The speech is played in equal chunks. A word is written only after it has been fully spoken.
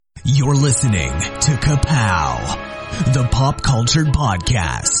You're listening to Kapow, the pop culture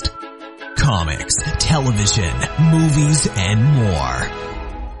podcast. Comics, television, movies, and more.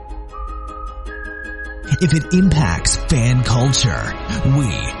 If it impacts fan culture, we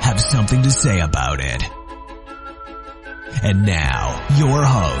have something to say about it. And now, your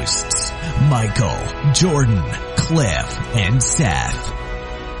hosts, Michael, Jordan, Cliff, and Seth.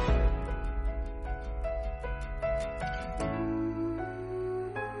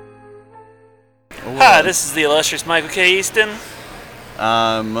 Hi, this is the illustrious Michael K. Easton.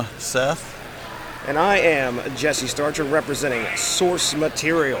 I'm Seth. And I am Jesse Starcher, representing Source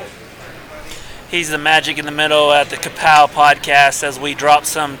Material. He's the magic in the middle at the Kapow podcast as we drop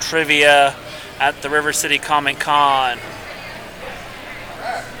some trivia at the River City Comic Con.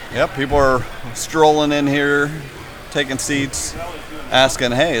 Yep, people are strolling in here, taking seats,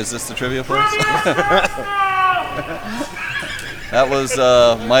 asking, hey, is this the trivia place? That was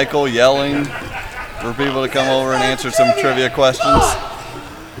Michael yelling for people to come over and answer some trivia questions.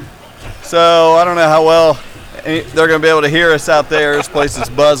 So I don't know how well they're going to be able to hear us out there. This place is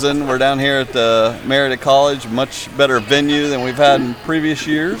buzzing. We're down here at the Merida College, much better venue than we've had in previous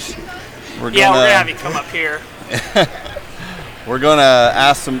years. We're going to have you come up here. We're going to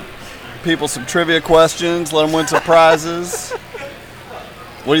ask some people some trivia questions, let them win some prizes.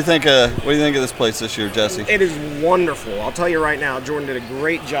 What do you think of this place this year, Jesse? It is wonderful. I'll tell you right now, Jordan did a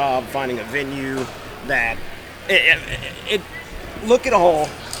great job finding a venue that look at all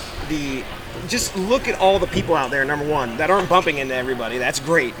the people out there, number one, that aren't bumping into everybody. That's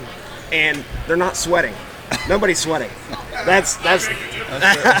great. And they're not sweating. Nobody's sweating. That's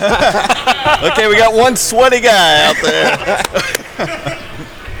Okay, we got one sweaty guy out there.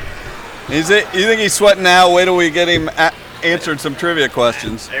 You think he's sweating now? Wait till we get him answered some trivia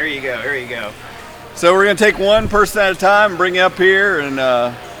questions. There you go. So we're going to take one person at a time and bring you up here and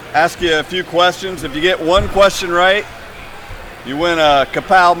ask you a few questions. If you get one question right, you win a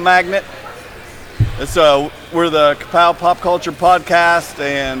Kapow magnet. We're the Kapow Pop Culture Podcast,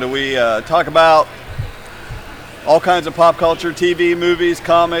 and we talk about all kinds of pop culture, TV, movies,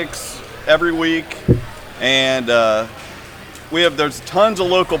 comics, every week. And there's tons of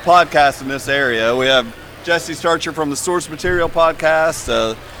local podcasts in this area. We have Jesse Starcher from the Source Material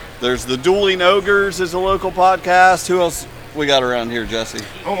Podcast. There's the Dueling Ogres is a local podcast. Who else we got around here, Jesse?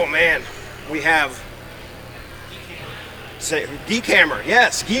 Oh, man. We have Geek Hammer.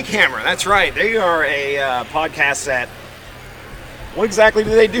 Yes, Geek Hammer. That's right. They are a podcast that... What exactly do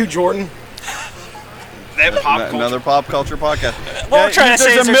they do, Jordan? Another pop culture podcast. What we're trying to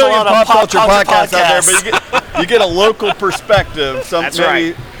say is there's a million pop culture podcasts out there, but you get a local perspective. That's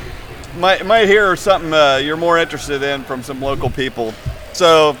right. Might hear something you're more interested in from some local people.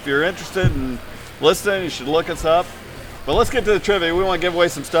 So if you're interested in listening, you should look us up. But let's get to the trivia. We want to give away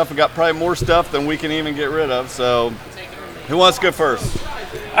some stuff. We got probably more stuff than we can even get rid of. So who wants to go first?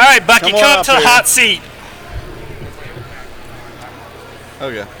 All right, Bucky, come up to the hot seat.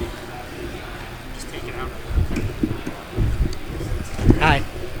 Okay. Hi.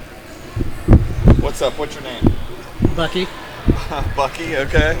 What's up? What's your name? Bucky. Bucky,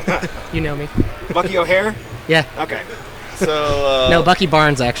 okay. You know me. Bucky O'Hare? Yeah. Okay. So no, Bucky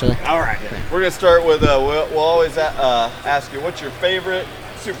Barnes, actually. All right. We're going to start with, we'll always ask you, what's your favorite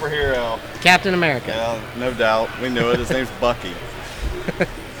superhero? Captain America. Yeah, no doubt. We knew it. His name's Bucky.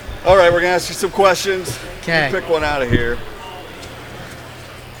 All right, we're going to ask you some questions. Okay. Pick one out of here.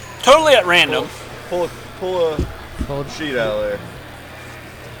 Totally at random. Pull a sheet out of there.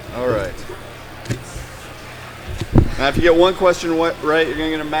 All right. Now, if you get one question right, you're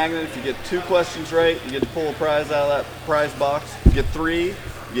going to get a magnet. If you get two questions right, you get to pull a prize out of that prize box. If you get three,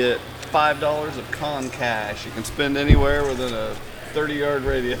 you get $5 of con cash. You can spend anywhere within a 30-yard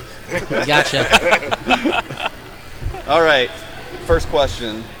radius. Gotcha. All right. First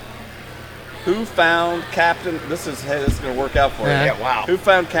question. Who found Captain... This is going to work out for you. Yeah, wow. Who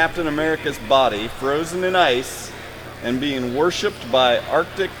found Captain America's body frozen in ice and being worshipped by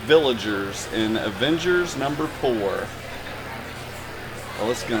Arctic villagers in Avengers number 4? Well,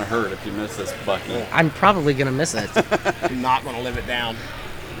 it's going to hurt if you miss this, Bucky. I'm probably going to miss it. I'm not going to live it down.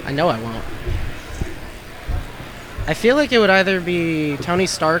 I know I won't. I feel like it would either be Tony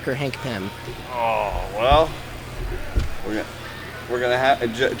Stark or Hank Pym. Oh, well. We're going to have...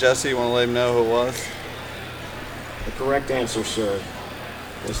 Jesse, you want to let him know who it was? The correct answer, sir,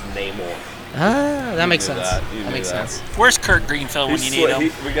 was Namor. Ah, that makes sense. That makes sense. Where's Kurt Greenfield when you need him?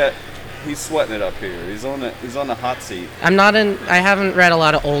 He's sweating it up here. He's on the hot seat. I haven't read a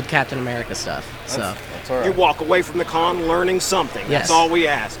lot of old Captain America stuff, so. That's all right. You walk away from the con learning something. Yes. That's all we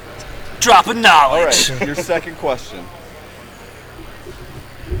ask. Dropping knowledge. All right, your second question.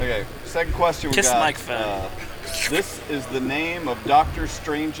 Okay, second question we Kiss the got. microphone. This is the name of Doctor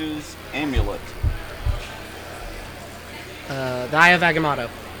Strange's amulet. The Eye of Agamotto.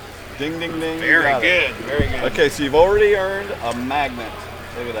 Ding, ding, ding. you Very got it. good. Very good. Okay, so you've already earned a magnet.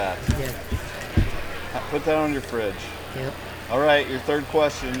 Look at that. Yeah. Put that on your fridge. Yep. All right, your third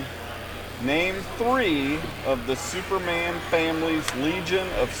question. Name 3 of the Superman family's legion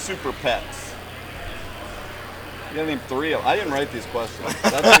of super pets. You gotta name 3 of them. I didn't write these questions.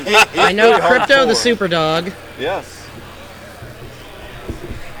 I know Crypto the Super Dog. Yes.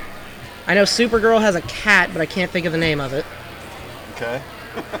 I know Supergirl has a cat, but I can't think of the name of it. Okay.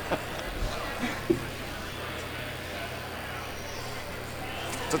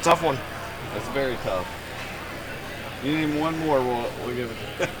 It's a tough one. That's very tough. You name one more, we'll give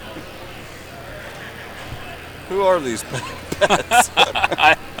it. Who are these pets?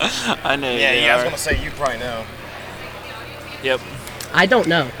 I know. Yeah, I was gonna say you probably know. Yep. I don't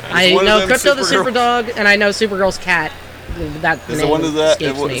know. I one of know them Crypto the Supergirl? Super Dog, and I know Supergirl's cat. That Is name it one of that?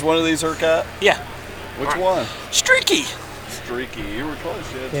 escapes me. Is one of these her cat? Yeah. Which one? Streaky. Streaky. You were close.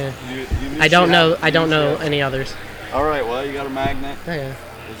 Yeah. You knew I don't she know. had- I don't you knew know she had- any others. All right. Well, you got a magnet. Oh, yeah.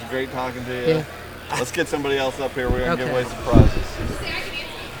 It was great talking to you. Yeah. Let's get somebody else up here. We're gonna give Okay. away some prizes.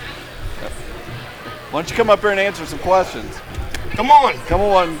 Why don't you come up here and answer some questions? Come on. Come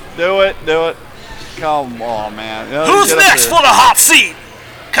on, do it. Come on, man. You know, Who's get up next here. for the hot seat?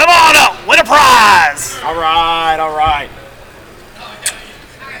 Come on up, win a prize. All right.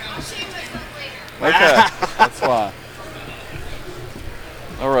 Okay, that's fine.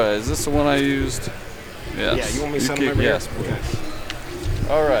 All right, is this the one I used? Yes. Yeah, you want me to send them keep- over here? Yes, please.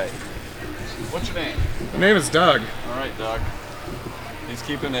 All right. What's your name? My name is Doug. All right, Doug. He's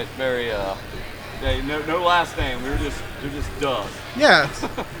keeping it very. Yeah, no last name. We're just Doug. Yeah.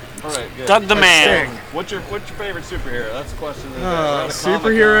 All right, good. Doug the man. Sting. What's your favorite superhero? That's the question. We're at a Comic-Con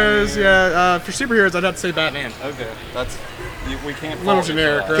Superheroes, here. yeah. For superheroes, I'd have to say Batman. Okay, that's we can't. A little fault you for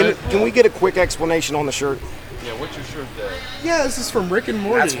generic, that. right? Can we get a quick explanation on the shirt? Yeah, what's your shirt there? Yeah, this is from Rick and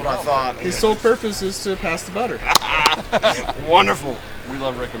Morty. That's what I thought. His sole purpose is to pass the butter. Wonderful. We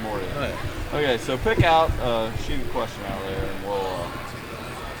love Rick and Morty. Right. Okay, so pick out a sheet of question out there, and we'll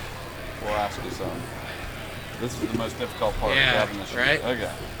ask you some. This is the most difficult part Yeah, of grabbing the sheet. right?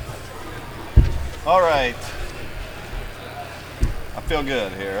 Okay. All right. I feel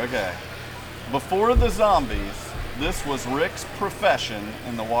good here. Okay. Before the zombies, this was Rick's profession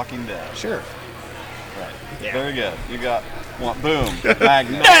in The Walking Dead. Sure. Right. Yeah. Very good. You got one. Boom.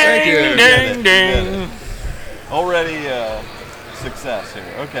 Magnet. Thank you. You did it. You Ding, did ding. it. Already success here.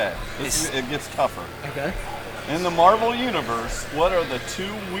 Okay. It gets tougher. Okay. In the Marvel Universe, what are the 2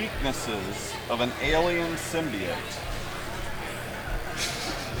 weaknesses of an alien symbiote?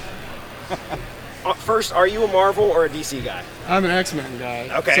 First, are you a Marvel or a DC guy? I'm an X-Men guy.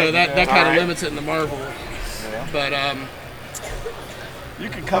 Okay. So that kind of Alright. limits it in the Marvel. Yeah. But You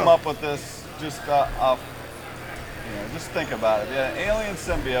can come up with this just off. Just think about it. Yeah, alien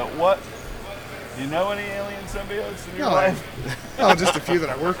symbiote. What? Do you know any alien symbiotes in your No. life? just a few that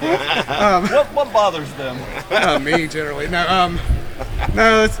I work with. What bothers them? Me generally. No,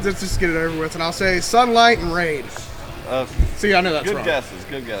 let's just get it over with, and I'll say Sunlight and Raid. See, I know that's Good wrong. guesses,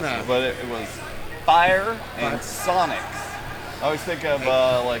 No. but it was Fire and Sonic. I always think of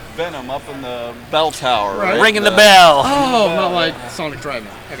like Venom up in the bell tower, Right. Ringing the bell. Oh, not like Sonic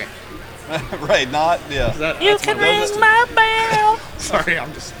Drive-In. Okay. Right, not yeah. Is that, You that's can my ring best. my bell. Sorry,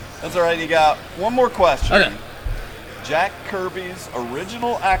 I'm just. That's all right. You got one more question. Okay. Jack Kirby's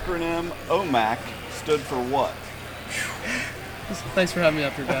original acronym OMAC stood for what? Thanks for having me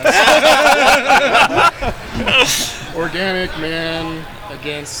up here, guys. Organic man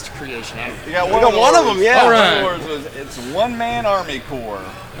against creation. You got We got one of them, yeah. All All right. It's One Man Army Corps.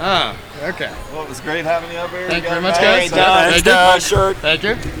 Ah, okay. Well, it was great having you up here. Thank you got very much, a guys. magnet. Thank you. My shirt. Thank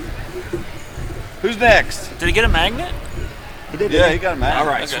you. Who's next? Did he get a magnet? He did. Yeah, he got a magnet. All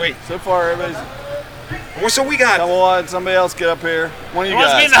right, Okay. sweet. So far, everybody's. Well, so we got. Come on, somebody else get up here. One of you Who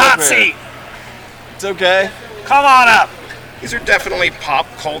wants to guys. be in the get hot up here. seat? It's okay. Come on up. These are definitely pop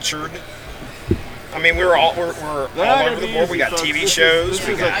cultured. I mean, we're all They're over not the gonna board. We use got it, TV folks. shows. This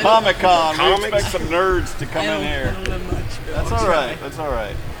We is a got Comic-Con. We comics. expect some nerds to come in here. That's all right. That's all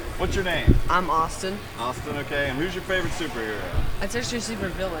right. What's your name? I'm Austin. Austin, okay. And who's your favorite superhero? It's actually a super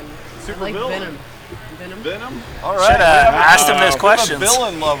villain. Super I like villain? Venom. Venom? Venom? All right. Should have We have a- asked him those we have questions. a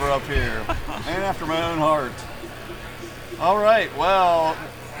villain lover up here. Man after my own heart. All right. Well,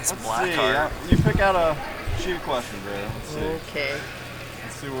 let's see. Blackheart. You pick out a sheet of questions there. Let's see. Okay.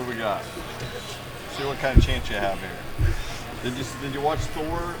 Let's see what we got. See what kind of chance you have here. Did you watch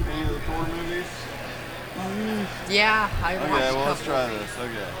Thor? Any of the Thor movies? Yeah, I watched Okay, a well, let's couple try of this.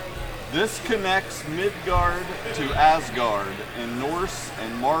 Okay. This connects Midgard to Asgard in Norse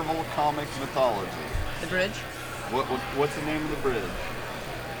and Marvel comic mythology. The bridge. What's the name of the bridge?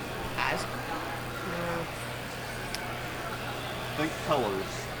 As Think colors.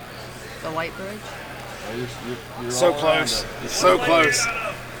 the light bridge. You're So all around close. it. So close.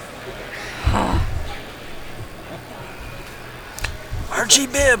 Archie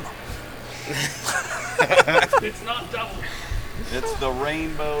Bibb. It's not double. It's the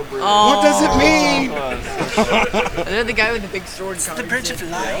Rainbow Bridge. What does it mean? And then the guy with the big sword. The Bridge of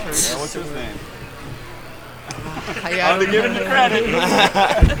Light. Yeah, what's his name? I'm to give him the credit.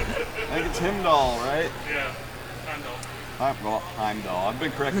 I think it's Heimdall, right? Yeah. I'm no. Well, Heimdall. I've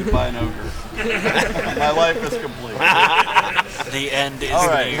been corrected by an ogre. My life is complete. The end is All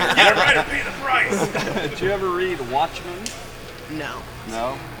right. near. You're right to pay the price. Did you ever read Watchmen? No.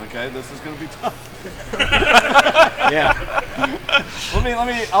 No? Okay, this is going to be tough. Yeah.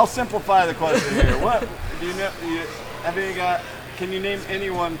 I'll simplify the question here. What do you know? Can you name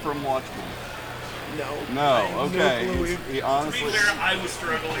anyone from Watchmen? No. No. Okay. clue. He To be honestly. fair, I was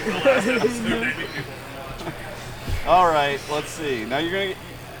struggling the last episode naming people. All right. Let's see. Now you're gonna.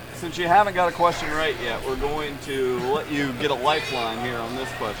 Since you haven't got a question right yet, we're going to let you get a lifeline here on this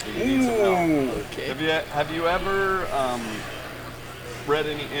question. You need some help. Okay. Have you ever read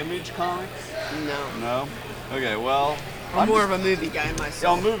any Image comics? No. No. Okay. Well. I'm more of a movie guy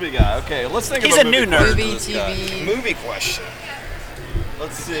myself. Oh, movie guy. Okay, let's think He's of a movie new nerd. question Movie, for this guy. TV. Movie question.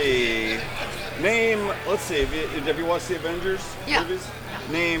 Let's see. Let's see. Have you watched the Avengers Yeah. movies?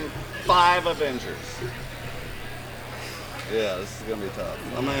 Name 5 Avengers. Yeah, this is going to be tough.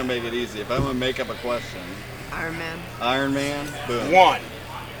 I'm not going to make it easy. If I'm going to make up a question. Iron Man. Iron Man, boom. 1,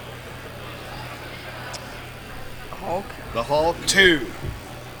 Hulk. The Hulk, 2.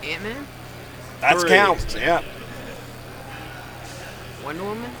 Ant-Man. That 3. counts. Yeah. Wonder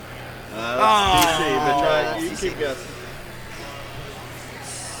Woman. that's DC, but try, you keep guessing.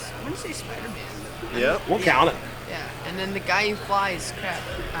 I want to say Spider-Man. Yep. We'll count it. Yeah. And then the guy who flies. Crap.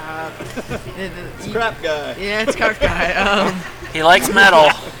 Scrap guy. Yeah, it's Crap Guy. He likes metal.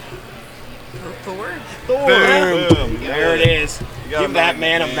 Thor. Thor. Boom. Boom. There it is. You got Give that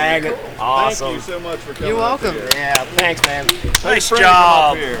man a magnet. Awesome. Thank you so much for coming. You're up welcome. here. Yeah, thanks, man. Nice Frank,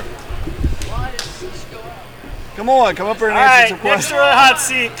 job. Come up here. Come on, come up here and All answer right, some next questions. to the hot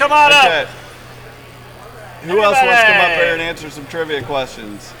seat. Come on Okay. up. Who else wants to come up Anybody? here and answer some trivia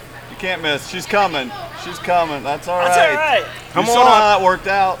questions? You can't miss. She's coming. She's coming. That's all right. That's all right. Come Come saw on how up. that worked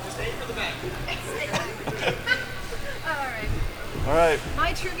out. Alright. All right.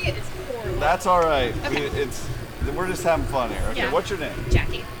 My trivia is horrible. That's all right. Okay. We're just having fun here. Okay. Yeah. What's your name?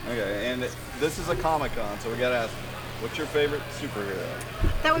 Jackie. Okay. And this is a Comic-Con, so we gotta ask, what's your favorite superhero?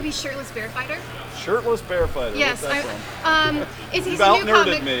 That would be Shirtless Bear Fighter. Shirtless Bear Fighter. Yes, What's that from? he's You've a new out-nerded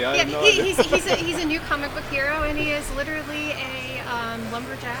comic. me. I Yeah, have no idea. he's a new comic book hero, and he is literally a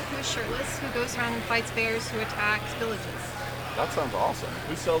lumberjack who is shirtless, who goes around and fights bears who attack villages. That sounds awesome.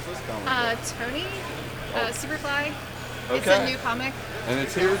 Who sells this comic book? Tony, Superfly. It's Okay. a new comic. And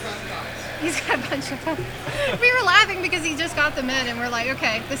it's here? He's got a bunch of them. We were laughing because he just got them in, and we're like,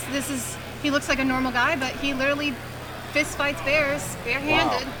 okay, this is. He looks like a normal guy, but he literally fist fights bears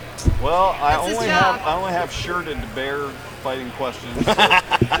barehanded. Well, I That's his only job. have shirted bear fighting questions. So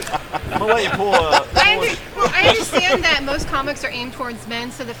I'm gonna let you pull a. I understand that most comics are aimed towards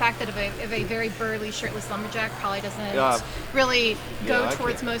men, so the fact that of a very burly, shirtless lumberjack probably doesn't really go I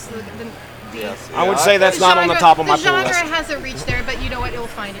towards can- most of the Yes, I would say that's not on the top of my The pull genre list. hasn't reached there, but you know what? It will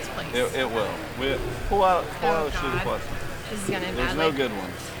find its place. It will. Pull out Oh, a sheet of God. questions. This is gonna end There's badly. no good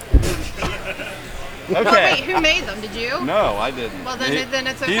ones. Oh, Okay. wait, who made them? Did you? No, I didn't. Well, then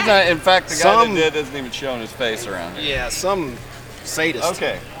it's He's okay. not, in fact, the guy Some- that did isn't even showing his face around here. Yeah, some sadist.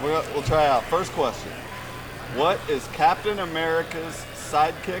 Okay, we'll try out. First question. What is Captain America's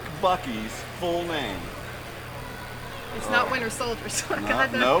sidekick Bucky's full name? It's not Winter Soldier, so I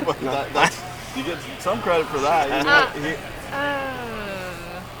got No, but that's, you get some credit for that. You know,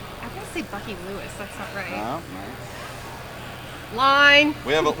 I'm gonna say Bucky Lewis. That's not right. no. Line.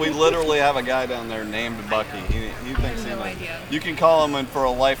 We literally have a guy down there named Bucky. He thinks have he no knows. idea. You can call him in for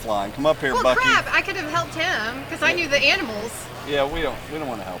a lifeline. Come up here, Well, Bucky. crap! I could have helped him because I knew the animals. Yeah, we don't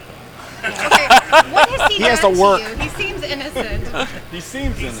want to help him. Okay, what has he, He has done to work. you? He seems innocent. He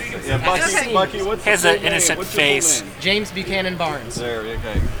seems innocent. Yeah, Bucky. Okay. Bucky, what's Has your an full name? innocent What's your full face. name? James Buchanan Barnes. There,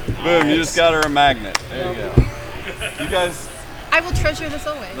 okay. Boom, you just got her a magnet. There you go. You guys, I will treasure this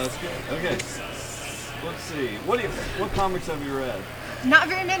always. that's good. Okay. Let's see. What comics have you read? Not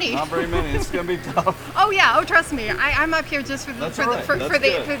very many. Not very many. It's gonna be tough. Oh yeah. Oh, trust me. I'm up here just for the That's for all the right. for, That's for the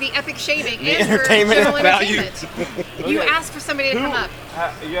good. for the epic shaving The and for entertainment general value. entertainment. You Okay. asked for somebody to come up.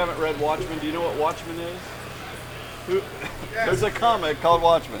 You haven't read Watchmen. Do you know what Watchmen is? There's a comic called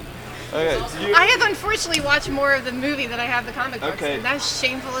Watchmen. Okay. So I have unfortunately watched more of the movie than I have the comic books. Okay. And that's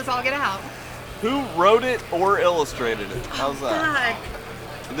shameful as all get out. who wrote it or illustrated it? How's that?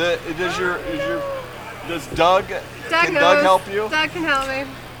 God. Does Doug? Doug Can knows. Doug help you? Doug can help me.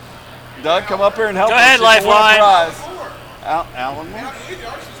 Doug, come up here and help Go us. ahead, You can win a Lifeline. prize. Alan?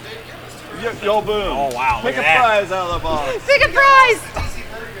 Yo, boom. Oh, wow, Pick look a at that. prize out of the box. Pick a prize.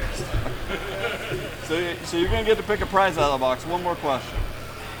 So you're going to get to pick a prize out of the box. One more question.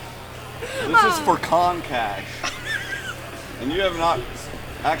 This is for Con Cash. And you have not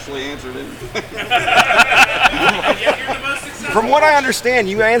actually answered it. From what I understand,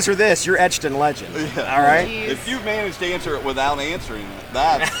 you answer this, you're etched in legend. Yeah. All right? Jeez. If you manage to answer it without answering it,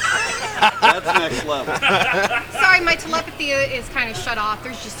 that's next level. Sorry, my telepathy is kind of shut off.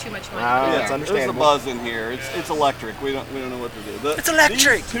 There's just too much money. Oh, in that's there. understandable. There's a buzz in here. It's electric. We don't know what to do. It's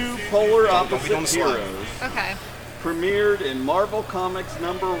electric. These two polar opposite doing the slide. heroes Okay. premiered in Marvel Comics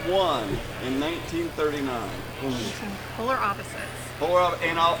 #1 in 1939. Polar opposites.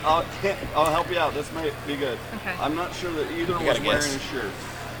 And I'll help you out. This may be good. Okay. I'm not sure that either was gotta wearing guess. a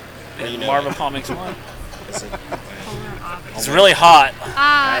shirt. Marvel Comics 1. Polar opposites. It's really hot.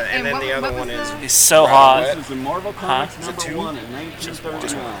 And then the other one was is- the- He's so This hot. is in Marvel Comics Is it #1 in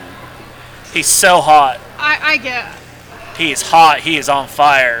 1939. He's so hot. I get. He is hot. He is on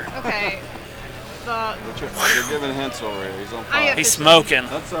fire. Okay. You're giving hints over here. He's on I fire. have- He's smoking.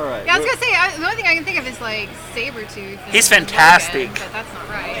 That's all right. Yeah, I was gonna say the only thing I can think of is like Sabretooth. and He's fantastic. Logan, but that's not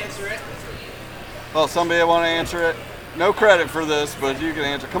right. Well, somebody want to answer it? No credit for this, but you can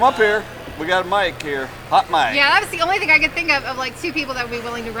answer. Come up here. We got a mic here. Hot mic. Yeah, that was the only thing I could think of like two people that would be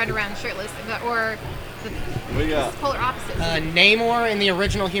willing to run around shirtless, or the We got. polar opposites. Namor in the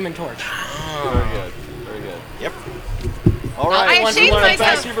original Human Torch. Very good. Very good. Yep. All right. I have shamed Thank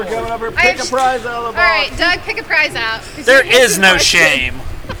myself. you for coming up here. I Pick have a prize out of the All box. right, Doug, pick a prize out. 'cause There you answered is the no question. shame.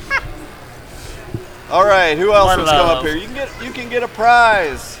 All right. Who else One wants to come love. up here? You can get a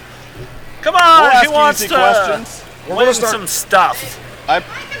prize. Come We'll on, ask who wants easy to questions. win some stuff?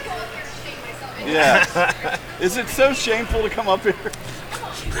 Yeah. Is it so shameful to come up here?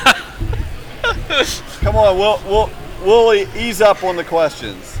 Come on. We'll ease up on the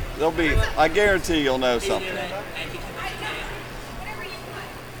questions. They'll be. I guarantee you'll know something.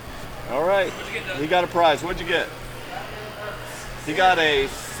 All right. He got a prize. What'd you get? He got a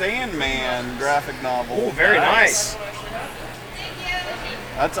Sandman graphic novel. Oh, very nice.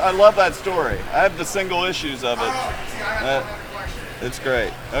 I love that story. I have the single issues of it. It's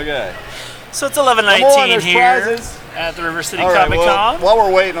great. Okay. So it's Come on, 11:19 there's here prizes. at the River City All right, Comic well, Con. while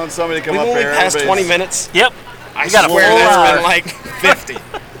we're waiting on somebody to come We've up only here. passed 20 everybody's- minutes. Yep. I We got a swear full that's hour. been like 50.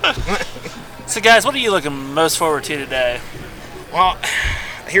 So guys, what are you looking most forward to today? Well,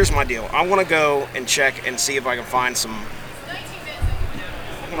 here's my deal. I want to go and check and see if I can find some.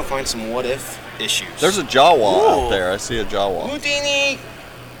 I want to find some what if issues. There's a Jawa Ooh. out there. I see a Jawa. Houdini.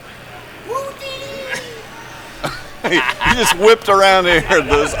 He just whipped around here.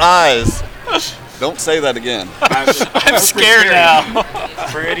 Those eyes. Don't say that again. I'm scared now.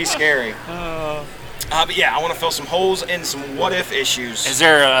 Pretty scary. But yeah, I want to fill some holes in some what if issues. Is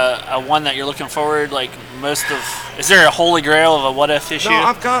there a one that you're looking forward like most of? Is there a holy grail of a what if issue? No,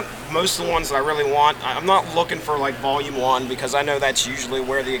 I've got most of the ones that I really want. I'm not looking for like volume 1 because I know that's usually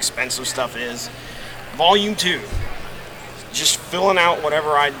where the expensive stuff is. Volume 2, just filling out whatever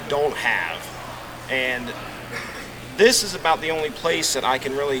I don't have. And this is about the only place that I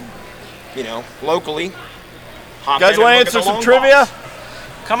can really, locally hop You guys in and want to look at answer the some long trivia? box.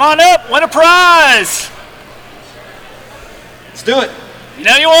 Come on up, win a prize. Let's do it. You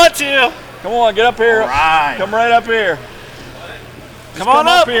know you want to. Come on, get up here. All right. Come right up here. Come on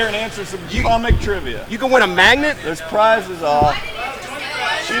up. here and answer some comic trivia. You can win a magnet. There's prizes off.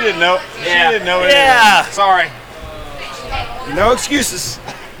 She didn't know. She didn't know anything. Yeah. Sorry. No excuses.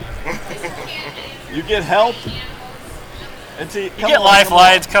 You get help. You get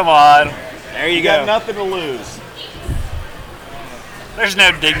lifelines. Come on. There You you got go. nothing to lose. There's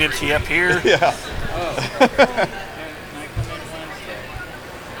no dignity up here. Yeah.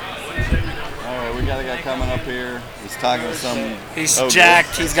 All right, we got a guy coming up here. He's talking to some. He's Oh,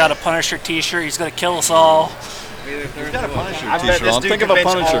 jacked. He's got a Punisher T-shirt. He's gonna kill us all. He's got a Punisher I bet t-shirt this on. dude Think of a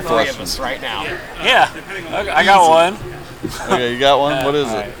convinced Punisher all three of question. us right now. Yeah, I got one. Okay, you got one? What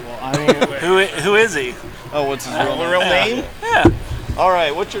is it? Who is he? Oh, what's his real Real name? Yeah. All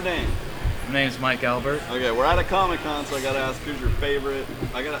right, what's your name? My name's Mike Albert. Okay, we're at a Comic Con, so I gotta ask who's your favorite.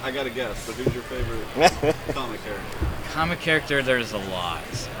 I gotta guess, but who's your favorite comic character? Comic character, there's a lot.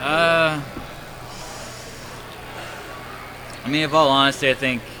 I mean, of all honesty, I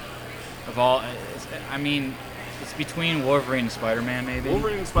think it's between Wolverine and Spider-Man, maybe.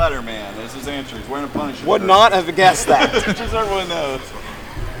 Wolverine and Spider-Man is his answer. He's wearing a Punisher. Would shirt. not have guessed that. Just everyone knows.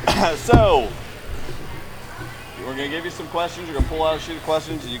 So, we're going to give you some questions. You're going to pull out a sheet of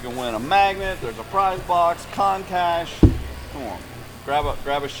questions. You can win a magnet. There's a prize box, con cash. Come on. Grab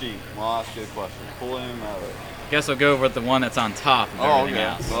a sheet. We'll ask you a question. Pull in out of it. Guess I'll go with the one that's on top of everything okay.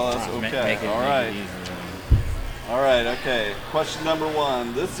 else. Well, that's Make okay. it All right. easier. All right, okay. Question number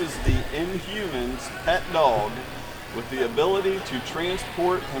 1. This is the Inhumans pet dog with the ability to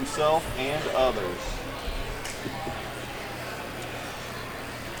transport himself and others.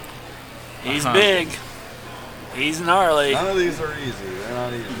 He's big. He's gnarly. None of these are easy. They're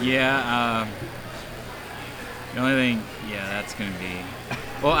not easy. Yeah, the only thing, that's going to be...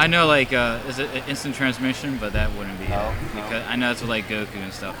 Well, I know, is it instant transmission, but that wouldn't be it. Because I know that's what, Goku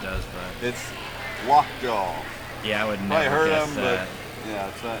and stuff does, but... It's Lockjaw. Yeah, I would Probably never heard guess him, that. but yeah,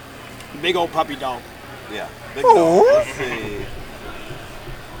 it's that. Big old puppy dog. Yeah, big dog. Let's see.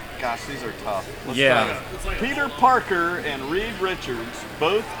 Gosh, these are tough. Let's try it. Peter Parker and Reed Richards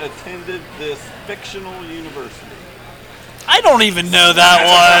both attended this fictional university. I don't even know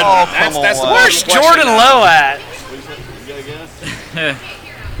that one. That's Where's Jordan Lowe at? You gotta guess?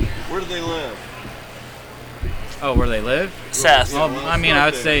 Where do they live? Oh, where they live? Seth. Well, I mean, I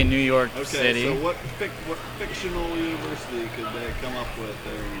would say New York City. So what fictional university could they come up with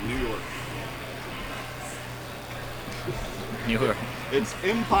there in New York? New York. It's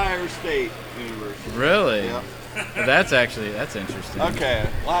Empire State University. Really? Yep. Well, that's interesting. Okay,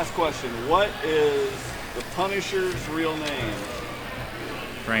 last question. What is the Punisher's real name?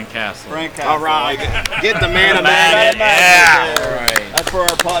 Frank Castle. Frank Castle. All right. Get the man a magnet. Yeah. All right. That's for our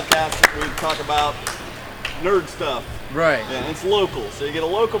podcast. We talk about nerd stuff. Right. Yeah, and it's local, so you get a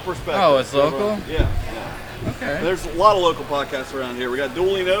local perspective. Oh, it's local? Yeah. Okay. There's a lot of local podcasts around here. We got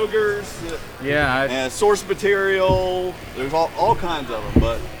Dueling Ogres. Yeah. And Source Material. There's all kinds of them,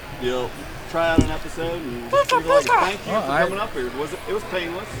 but you'll try out an episode and thank you for coming up here. It was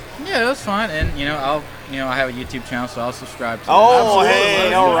painless. Yeah, it was fun, and I have a YouTube channel, so I'll subscribe to it. Oh,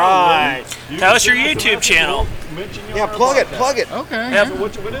 hey, all right. Tell us your YouTube channel. Yeah, plug it. Okay. Yep. So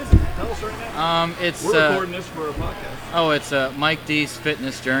what is it? Tell us right now. It's We're recording this for a podcast. Oh, it's Mike D's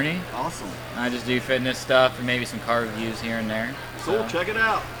Fitness Journey. Awesome. I just do fitness stuff and maybe some car reviews here and there. Cool, check it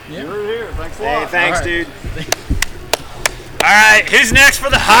out. Yeah. You heard it here. Thanks a Hey, lot. thanks, All right. dude. All right, who's next for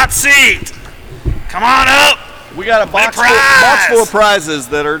the hot seat? Come on up. We got a box full of prizes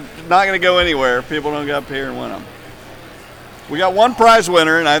that are not going to go anywhere if people don't get up here and win them. We got one prize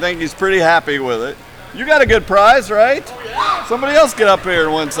winner, and I think he's pretty happy with it. You got a good prize, right? Oh, yeah. Somebody else get up here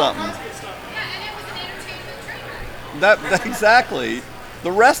and win something. That exactly.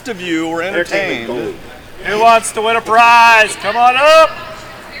 The rest of you were entertained. Who wants to win a prize? Come on up.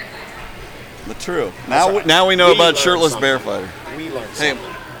 The true. Now we know about Shirtless Bear Fighter. We learned Hey,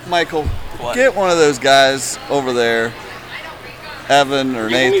 something. Michael, What? get one of those guys over there, Evan or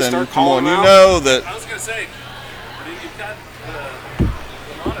Can we Nathan. start Come on, calling you out? know that. I was going to say, you've got the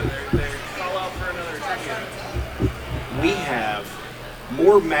motto there. Call out for another trivia. We have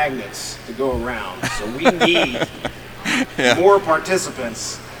more magnets to go around, so we need more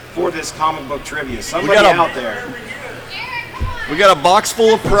participants for this comic book trivia. Somebody out there. We got a box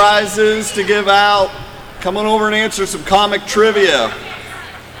full of prizes to give out. Come on over and answer some comic trivia.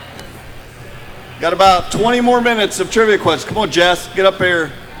 Got about 20 more minutes of trivia questions. Come on, Jess, get up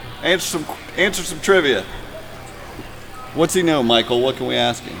here. Answer some trivia. What's he know, Michael? What can we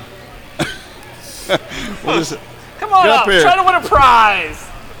ask him? What is it? Come on Get up up. here. Try to win a prize.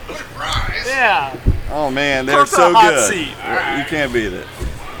 Win a prize? Yeah. Oh man, they're Come to so the hot good. seat. You can't beat it.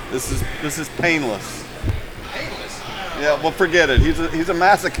 This is painless. Painless. Yeah, well, forget it. He's a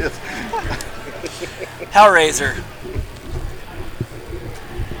masochist. Hellraiser.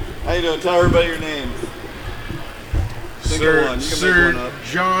 How you doing? Tell everybody your name. Think of one. You can make one up.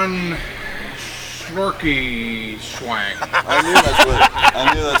 John Schnorky Schwang. I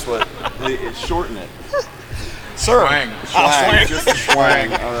knew that's what. It's shorten it. Sir. Schwang. Just a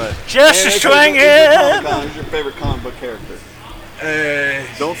Schwang. All right. Just a Schwang it. Who's your favorite comic book character?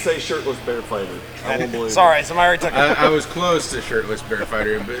 Don't say Shirtless Bear Fighter. I won't believe Sorry, somebody already took it. I was close to Shirtless Bear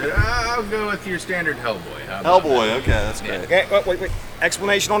Fighter, but I'll go with your standard Hellboy. How about Hellboy. that? Okay, that's great. Okay, wait.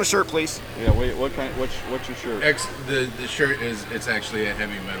 Explanation on the shirt, please. Yeah. Wait. What kind? What's your shirt? The shirt it's actually a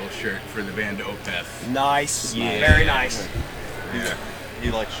heavy metal shirt for the band Opeth. Nice. Yeah. Very nice. Yeah.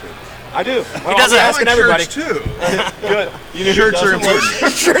 he likes shirts. I do. Well, doesn't I'm asking everybody. too. Good. You know, Shirts are who doesn't important.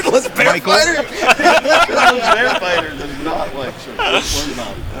 like Shirtless bear Michael? fighter. Shirtless Bear Fighter does not like shirts. This one's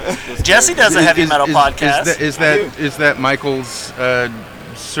not. Jesse does a heavy metal podcast. Is that Michael's nom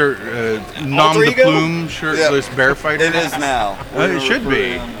Alter de ego? plume shirtless bear fighter? It is now. We're It should gonna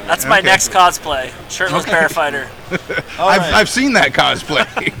be. refer to him. That's my Okay. next cosplay. Shirtless bear fighter. All right. I've seen that cosplay.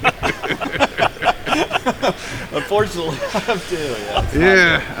 Unfortunately, I have to.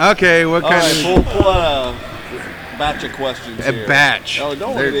 Yeah. Yeah. Okay. What All kind right, of pull a batch of questions a here. batch? Oh,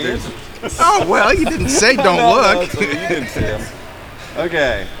 don't look at the There's- answers. Oh well, you didn't say don't No, look. so you didn't see them.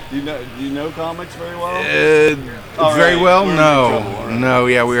 Okay. Do you know comics very well? All Very right, well. we're in No. trouble, all right. No.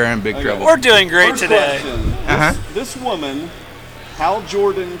 Yeah, we are in big Okay. trouble. We're doing great First today. question. Uh-huh. This woman, Hal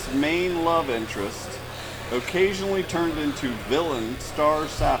Jordan's main love interest, occasionally turned into villain Star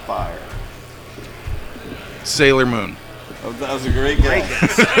Sapphire. Sailor Moon. Oh, that was a great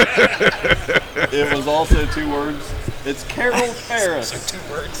guess. It was also 2 words. It's Carol Ferris. 2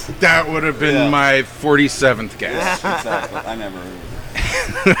 words. That would have been Yeah. my 47th guess. Yeah, exactly. I never heard of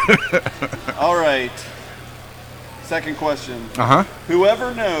it. All right. Second question. Uh-huh.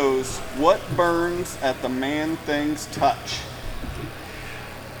 Whoever knows what burns at the man thing's touch?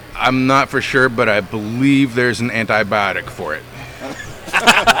 I'm not for sure, but I believe there's an antibiotic for it.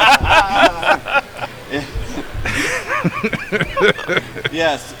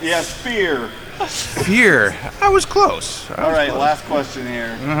 Yes, fear. Fear. I was close. All right, last question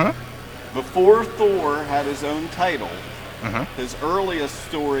here. Uh-huh. Before Thor had his own title, Uh-huh. his earliest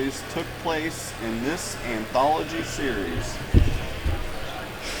stories took place in this anthology series.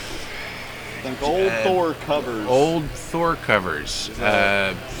 Think old Thor covers. Old Thor covers.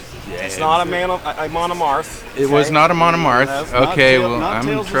 It's not a Monomarth. It was not a Monomarth. That's not Okay, Tale- well, not I'm in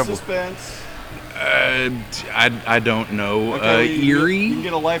Tales of trouble. Suspense. I don't know. Okay, you Eerie? can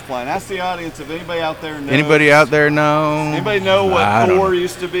get a lifeline. Ask the audience if anybody out there knows. Anybody out there know? Anybody know what I don't Thor know.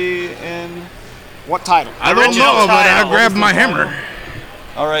 used to be in? What title? I don't Original know, but I title. grabbed my What was the hammer.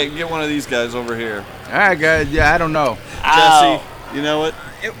 All right, get one of these guys over here. I don't know. Jesse, you know it?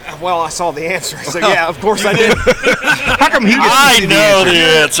 Well, I saw the answer, so yeah, of course I did. How come he gets to I see the know answer? the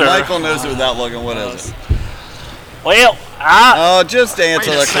answer. Michael knows it without looking. What is it? Well, Oh, just answer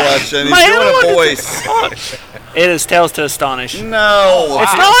the question. He's doing a voice. it is Tales to Astonish. No.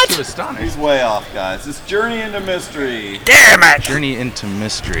 It's To not? astonish. He's way off, guys. It's Journey into Mystery. Damn it! Journey into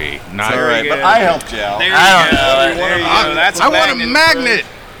mystery. Not All right, but good. I helped you out. There I don't you know. go. There you go. That's I want a magnet. magnet.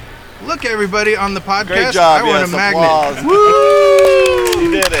 Look, everybody on the podcast. Great job. I want Yes, a magnet. applause. Woo!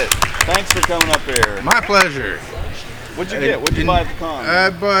 You did it. Thanks for coming up here. My pleasure. What'd you get? What'd you buy at the con? I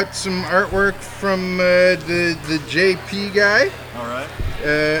bought some artwork from the JP guy, All right.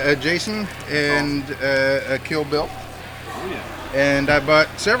 Jason, and Kill Bill. Oh, yeah. And I bought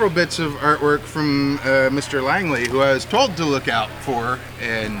several bits of artwork from Mr. Langley, who I was told to look out for,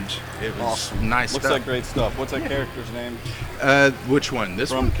 and it was Awesome. nice Looks stuff. like great stuff. What's that character's name? Which one? This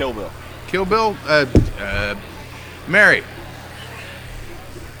From one? Kill Bill. Kill Bill? Mary.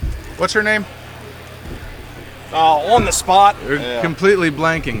 What's her name? On the spot. We're Yeah. completely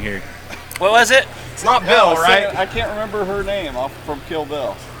blanking here. What was it? It's not Bill, right? I can't remember her name off from Kill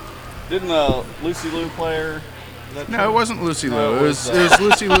Bill. Didn't Lucy Liu play her? Is that No, true? it wasn't Lucy Liu. No, it was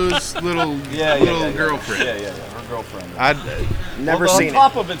Lucy Liu's little yeah. girlfriend. Yeah, her girlfriend. I'd, Never Well, seen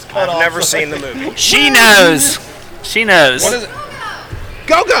on top it. of it's cut I've off. never seen the movie. She knows. She knows. What is it?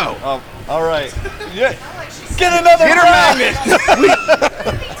 go! Oh, all right. Yeah. Get another magnet.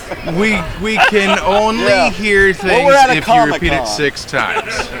 We can only Yeah. hear things we're at a if you repeat Comic-Con. it 6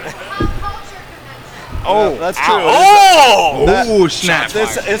 times. Oh, that's true. Oh! Oh, snap!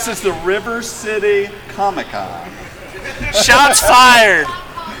 This is the River City Comic Con. Shots fired.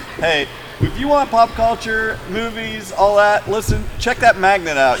 Hey, if you want pop culture, movies, all that, listen, check that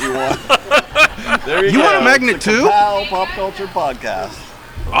magnet out you want. There you go. want a magnet It's the too? Kapow Pop Culture Podcast.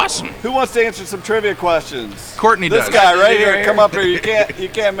 Awesome. Who wants to answer some trivia questions? Courtney This does. guy right here. Right Come here. up here. You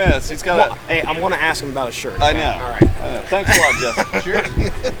can't miss. He's got Well, a. hey, I want to ask him about a shirt. I know. All right. I know. Thanks a lot, Jeff.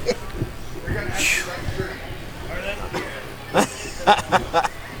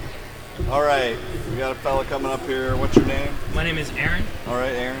 All right, we got a fella coming up here. What's your name? My name is Aaron. All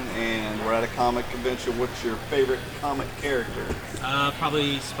right, Aaron, and we're at a comic convention. What's your favorite comic character?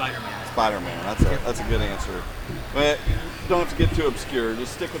 Probably Spider-Man. Spider-Man. That's a good answer. But you don't have to get too obscure.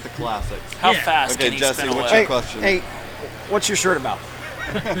 Just stick with the classics. How Yeah. fast Okay, can he Jesse, spin what's away? your question? Hey, what's your shirt about?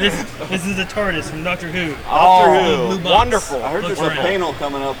 This is the TARDIS from Doctor Who. Doctor Who. Blue box. Wonderful. I heard Looks there's a around. panel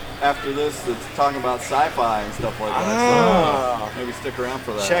coming up after this that's talking about sci-fi and stuff like that. Ah. So maybe stick around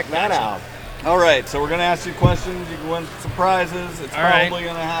for that. Check that out. All right, so we're going to ask you questions. You can win some prizes. It's All right. probably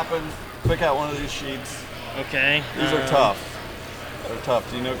going to happen. Pick out one of these sheets. Okay. These are tough. They're tough.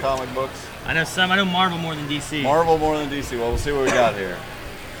 Do you know comic books? I know some. I know Marvel more than DC. Marvel more than DC. Well, we'll see what we got here.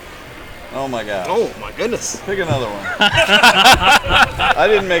 Oh my gosh. Oh my goodness. Pick another one. I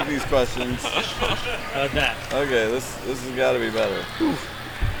didn't make these questions. How about that? Okay, this has got to be better.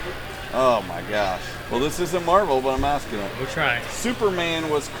 Oh my gosh. Well, this isn't Marvel, but I'm asking it. We'll try. Superman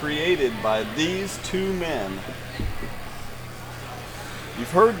was created by these two men.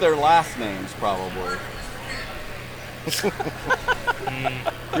 You've heard their last names, probably.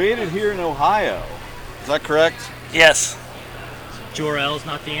 Created here in Ohio. Is that correct? Yes. Jor-El's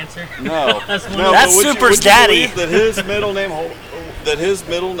not the answer? No. That's one no, of That's would you Super's daddy. believe that his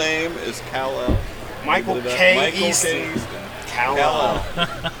middle name is Kal-El? Michael K. K. Easton. Kal-El.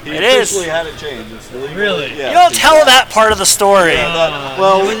 He It is. officially had it changed. It's legal. Really? Yeah, You don't tell that part of the story. Yeah, that, It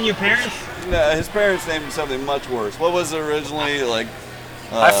well, wasn't your parents? no, his parents named him something much worse. What was it originally? Like,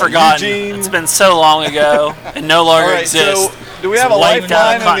 I've forgotten. Eugene? It's been so long ago and no longer All right, exists. so do we have It's a wiped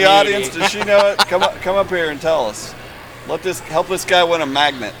out lifeline in the continuity. audience? Does she know it? Come up here and tell us. Help this guy win a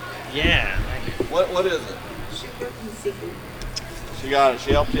magnet. Yeah. What is it? She got it.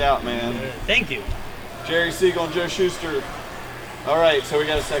 She helped you out, man. Thank you. Jerry Siegel and Joe Schuster. All right, so we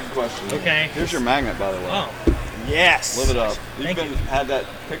got a second question. Okay. Here's your magnet, by the way. Oh. Yes. Live it up. Thank you. Had that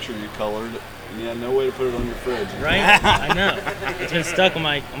picture you colored, and you had no way to put it on your fridge. Right? I know. It's been stuck on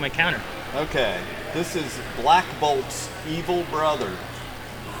my counter. Okay. This is Black Bolt's evil brother.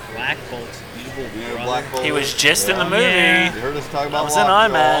 Black Bolt's evil You know brother. Black Bolt? He was just in the Yeah. movie. Yeah. You heard us talk I about was in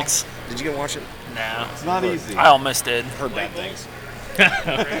Lockjaw. IMAX. Did you get to watch it? No. It's not easy. I almost did. Heard bad things.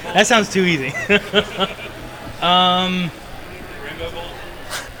 That sounds too easy.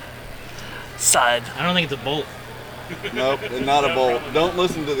 Side. I don't think it's a bolt. Nope, and not a bolt. Don't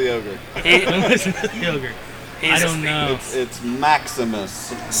listen to the ogre. Don't listen to the yogurt. I don't know. It's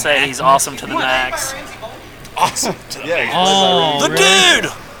Maximus. Say he's awesome to the max. Awesome. Yeah. he's Oh, played by The really?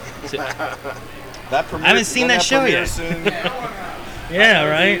 dude! That premiere, I haven't seen that show premiere yet. Soon? Yeah,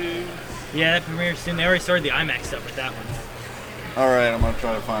 right? Yeah, that premieres soon. They already started the IMAX stuff with that one. All right, I'm gonna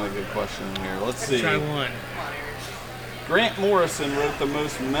try to find a good question here. Let's see. Try one. Grant Morrison wrote the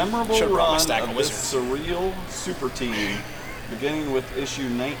most memorable Should've brought my run stack of of this Wizards. surreal super team, beginning with issue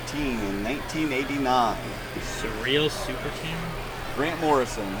 19 in 1989. Surreal Super Team? Grant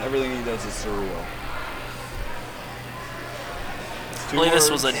Morrison, everything he does is surreal. I believe this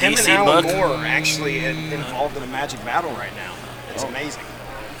was a Him and DC Alan book. Moore are actually involved in a Magic battle right now. It's amazing.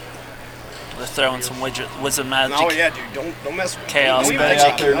 They're throwing some wizard magic. Oh yeah, dude, don't mess with Chaos don't Anybody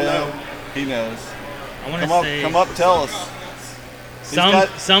magic. out there I know? He knows. I want to say Come up, tell us. He's got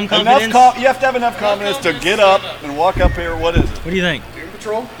some enough confidence. you have to have enough confidence to get up and walk up here. What is it? What do you think? Doom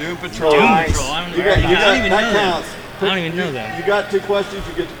Patrol? Doom Patrol. Doom Nice. Patrol. I don't, You got, I don't even that know that. counts. I don't even know that. You got 2 questions.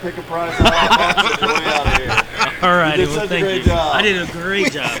 You get to pick a prize. And box your way out of here. All right, You did well, such a thank great you. job. I did a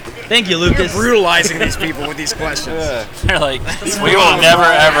great job. Thank you, You're Lucas. brutalizing these people with these questions. Yeah. They're like, we will never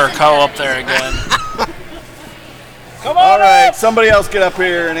ever go up there again. All right, somebody else get up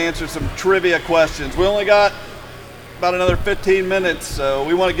here and answer some trivia questions. We only got about another 15 minutes, so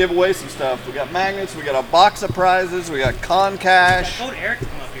we want to give away some stuff. We got magnets, we got a box of prizes, we got con I cash. told Eric to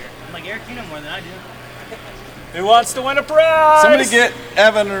come up here. I'm like, Eric, you know more than I do. Who wants to win a prize? Somebody get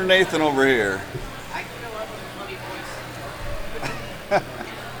Evan or Nathan over here.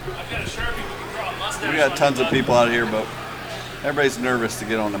 We got tons of people out here, but everybody's nervous to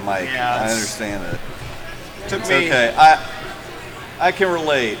get on the mic. Yeah, I it's- understand it. Took It's me. okay. I can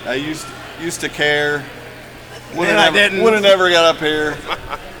relate. I used to care. Then I didn't. Would have never got up here.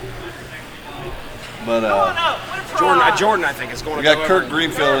 But Jordan, I think is going we to go got Kirk over.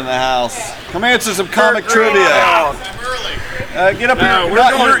 Greenfield in the house. Come answer some comic Greenfield. trivia. Get up No, here.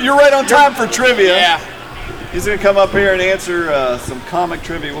 we're going- You're right on time for trivia. Yeah. He's gonna come up here and answer some comic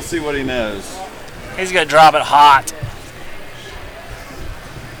trivia. We'll see what he knows. He's gonna drop it hot.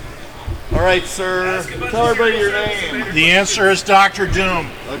 All right, sir. Tell everybody your name. The answer is Dr. Doom.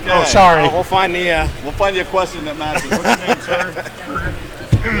 Okay. Oh, sorry. We'll find the. We'll find you a question that matches. What's your name, sir?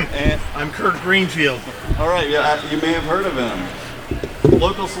 And, I'm Kurt Greenfield. all right, yeah, you may have heard of him.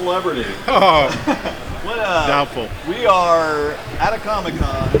 Local celebrity. Oh, What, doubtful. we are at a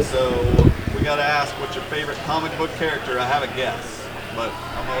Comic-Con, so we got to ask what's your favorite comic book character. I have a guess, but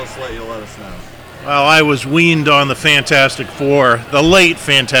I'm going to let you let us know. Well, I was weaned on the Fantastic Four, the late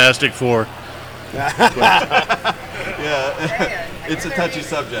Fantastic Four. Yeah, it's a touchy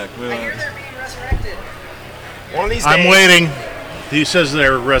subject. One of these days. I'm waiting. He says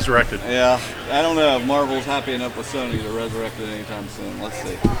they're resurrected. Yeah, I don't know if Marvel's happy enough with Sony to resurrect it anytime soon. Let's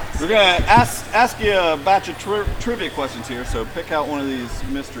see. We're going to ask you a batch of trivia questions here, so pick out one of these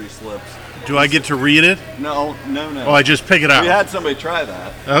mystery slips. Do I get to read it? No. Oh, I just pick it out. We had somebody try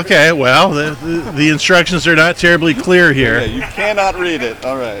that. Okay, well, the instructions are not terribly clear here. Yeah, you cannot read it.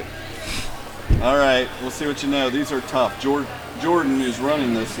 All right. We'll see what you know. These are tough. Jordan, who's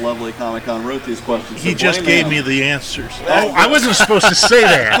running this lovely Comic-Con, wrote these questions. He so just blame gave him. me the answers. Oh, I wasn't supposed to say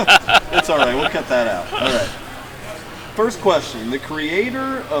that. It's all right. We'll cut that out. All right. First question. The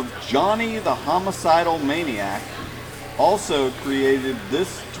creator of Johnny the Homicidal Maniac also created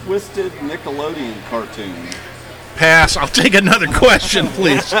this twisted Nickelodeon cartoon. Pass. I'll take another question,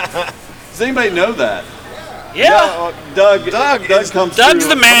 please. Does anybody know that? Yeah. Doug comes Doug's through.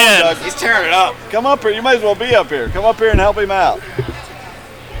 the man. Come on, Doug. He's tearing it up. Come up here. You might as well be up here. Come up here and help him out.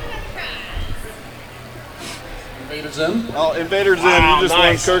 Invader Zim? Oh, Invader Zim. Wow, You just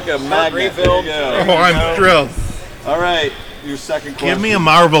nice. won Kirk a magnet. There you go. Oh, I'm thrilled. All right. Your second question. Give me a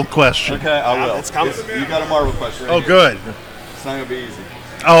Marvel question. Okay, I will. It's coming. You got a Marvel question right Oh, here. good. It's not going to be easy.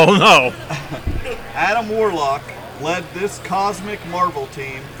 Oh, no. Adam Warlock led this cosmic Marvel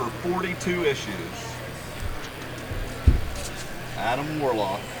team for 42 issues. Adam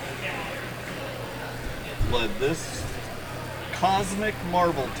Warlock led this cosmic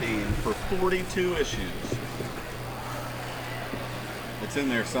Marvel team for 42 issues. It's in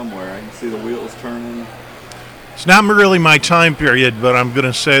there somewhere. I can see the wheels turning. It's not really my time period, but I'm going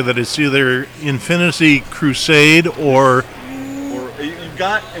to say that it's either Infinity Crusade or... You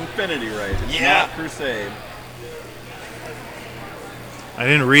got Infinity right. It's not Crusade. I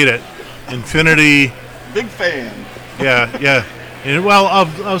didn't read it. Infinity... Big fan. Yeah. Well,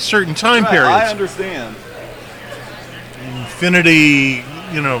 of certain time Right, periods. I understand. Infinity,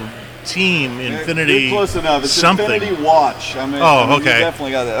 team, Infinity You're close enough. It's something. Infinity Watch. I mean, Oh, You okay.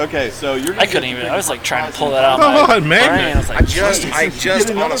 definitely got that. Okay, so you're. I couldn't even. I was like trying to pull that out. Come of my on, man. brain. I was like, I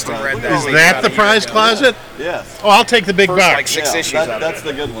just honestly read that. Is that the prize closet? Yes. Oh, I'll take the big First, box. like, six issues out of That's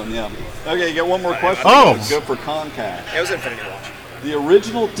the good one, yeah. Okay, you got one more question. Oh. Go for Concash. It was Infinity Watch. The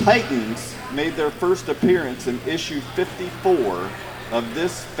original Titans made their first appearance in issue 54 of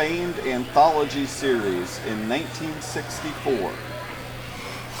this famed anthology series in 1964.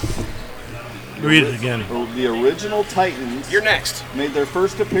 Read it again. The original Titans You're next. made their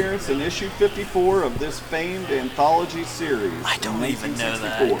first appearance in issue 54 of this famed anthology series. I don't in even know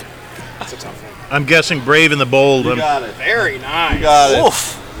that. 1964. That's a tough one. I'm guessing Brave and the Bold. You got it. Very nice. You got it.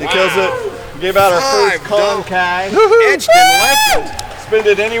 Oof. Because it gave out our first Five, Concash. Edged and left. Spend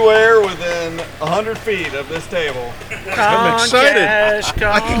it anywhere within 100 feet of this table. I'm excited.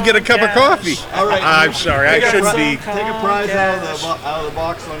 I can get a cup of coffee. All right. I'm sorry. I shouldn't be. Take a prize out of the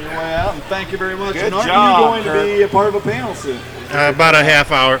box on your way out, and thank you very much. Good and aren't job, you going Kirk. to be a part of a panel soon? About a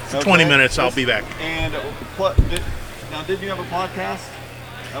half hour, 20 Okay. minutes, I'll be back. And did you have a podcast?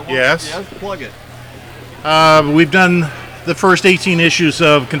 Yes. Yes. Plug it. We've done the first 18 issues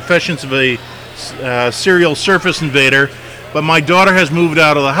of Confessions of a Serial Surface Invader, but my daughter has moved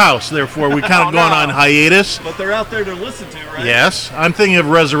out of the house, therefore we kind of gone on hiatus. But they're out there to listen to, right? Yes, I'm thinking of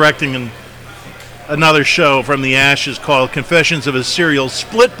resurrecting another show from the ashes called Confessions of a Serial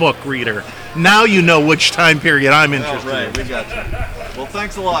Split Book Reader. Now you know which time period I'm interested Right, in. we got you. Well,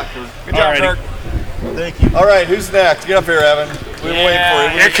 thanks a lot, Kirk. Good job, Kirk. Thank you. All right, who's next? Get up here, Evan. We've been waiting for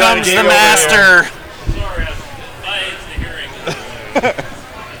you. Here comes the master. Sorry, my aids to hearing.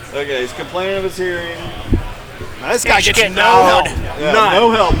 Okay, he's complaining of his hearing. Now, this guy He's gets getting no help. old. Yeah, None.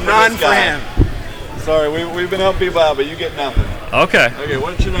 no help. None this for guy. him. Sorry, we've been helping people out, but you get nothing. Okay. Okay,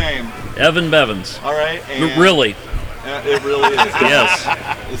 what's your name? Evan Bevins. All right. And Really? It really is. Yes.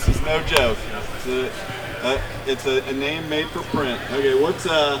 This is no joke. It's a name made for print. Okay, what's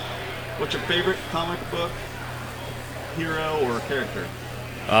your favorite comic book hero or character?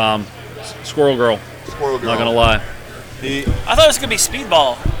 Squirrel Girl. Squirrel Girl. Not gonna lie. I thought it was gonna be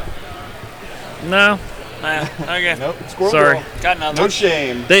Speedball. No. Nah, okay. Nope. Squirrel Sorry. Girl. Got nothing. No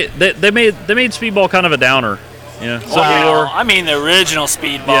shame. They made Speedball kind of a downer. Yeah. Civil Wow. War. I mean the original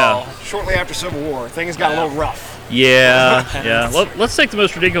Speedball. Yeah. Shortly after Civil War, things got a little rough. Yeah. Yeah. Let's take the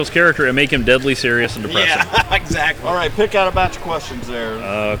most ridiculous character and make him deadly serious and depressing. Yeah, exactly. All right, pick out a batch of questions there.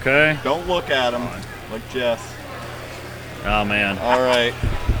 Okay. Don't look at them like Jess. Oh man. All right.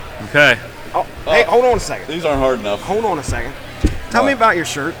 Okay. Oh, hey, hold on a second. These aren't hard enough. Hold on a second. Tell me about your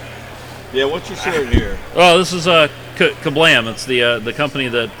shirt. Yeah, what's your shirt here? Oh, this is Kablam. It's the company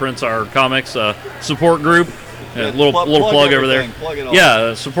that prints our comics support group. Yeah, little plug over there. Plug it all.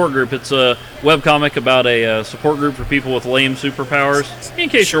 Yeah, support group. It's a webcomic about a support group for people with lame superpowers. In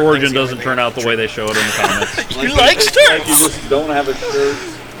case your origin doesn't turn out the way they show it in the comics. You like you just don't have a shirt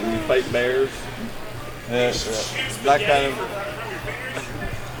and you fight bears. That kind of.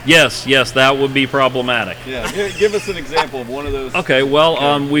 Yes, that would be problematic. Yeah, give us an example of one of those. Okay,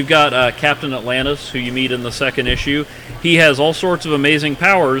 well, we've got Captain Atlantis, who you meet in the second issue. He has all sorts of amazing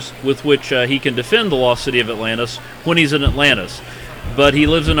powers with which he can defend the lost city of Atlantis when he's in Atlantis. But he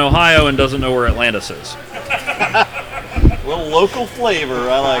lives in Ohio and doesn't know where Atlantis is. Well, local flavor,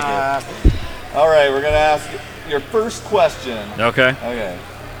 I like it. All right, we're going to ask your first question. Okay.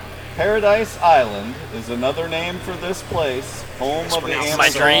 Paradise Island is another name for this place, home of the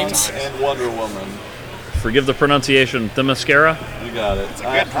Amazons and Wonder Woman. Forgive the pronunciation, Themyscira? You got it.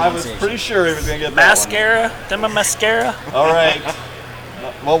 I was pretty sure he was going to get that Mascara? Mascara? All right.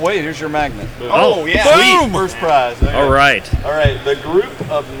 Well, wait, here's your magnet. Oh, yeah. Sweet. First prize. Okay. All right. The group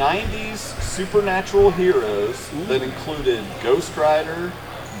of 90s supernatural heroes that included Ghost Rider,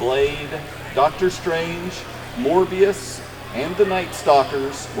 Blade, Doctor Strange, Morbius, and the Night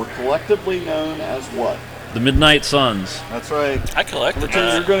Stalkers were collectively known as what? The Midnight Suns. That's right. I collected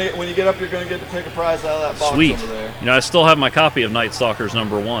that. When you get up, you're going to get to pick a prize out of that box Sweet. over there. I still have my copy of Night Stalkers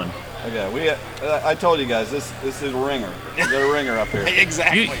 #1. Okay, I told you guys this is a ringer. We got a ringer up here.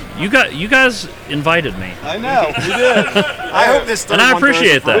 Exactly. You guys invited me. I know, we did. I hope this. And I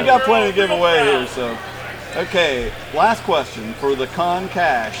appreciate that. We got plenty to give away here, so. Okay, last question for the con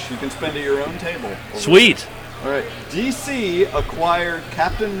cash. You can spend at your own table. Sweet. All right. DC acquired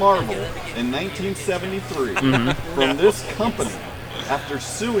Captain Marvel in 1973 from this company after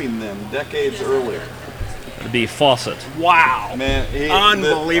suing them decades earlier. It'd be Fawcett. Wow. Man,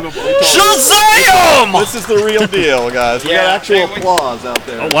 unbelievable. Shazam! This is the real deal, guys. We got actual applause out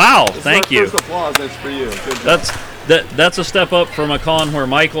there. Oh, wow. This Thank is you. our first applause. That's for you. Good job. That's a step up from a con where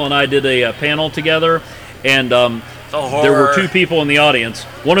Michael and I did a panel together, and there were two people in the audience,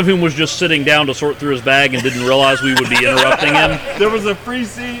 one of whom was just sitting down to sort through his bag and didn't realize we would be interrupting him. There was a free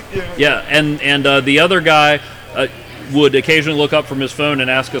seat. Yeah, and the other guy would occasionally look up from his phone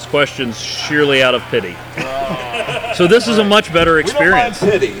and ask us questions sheerly out of pity. So this is a much better experience. We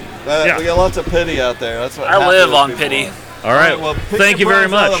don't mind pity. We got lots of pity out there. That's what I live on pity. All right. Well, thank you very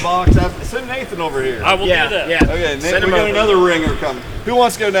much. Send Nathan over here. I will do that. Yeah. Okay, Nathan, we got another ringer coming. Who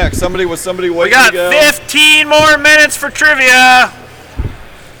wants to go next? Somebody waiting We got to go? 15 more minutes for trivia.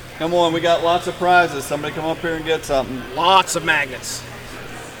 Come on, we got lots of prizes. Somebody come up here and get something. Lots of magnets.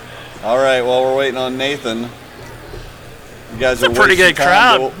 All right, well, we're waiting on Nathan. You guys It's are a pretty wasting good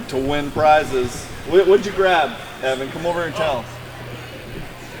time crowd. to win prizes. What'd you grab, Evan? Come over and tell us.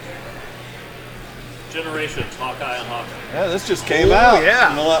 Generations, Hawkeye and Hawkeye. Yeah, this just came out.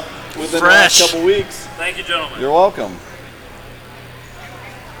 Yeah. Within Fresh. the last couple weeks. Thank you, gentlemen. You're welcome.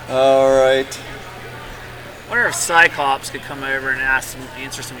 All right. I wonder if Cyclops could come over and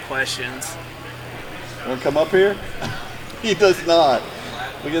answer some questions. Want to come up here? He does not.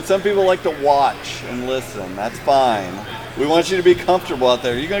 We get some people like to watch and listen. That's fine. We want you to be comfortable out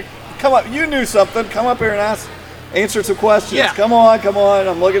there. You're gonna come up. You knew something. Come up here and answer some questions. Yeah. Come on.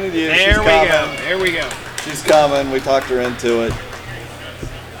 I'm looking at you. There we go. She's coming. We talked her into it.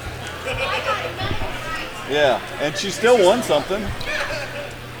 Yeah, and she still won something.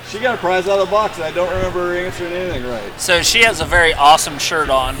 She got a prize out of the box, and I don't remember her answering anything right. So she has a very awesome shirt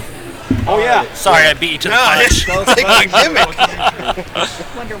on. Oh yeah. Sorry, I beat you to the punch. Take my gimmick.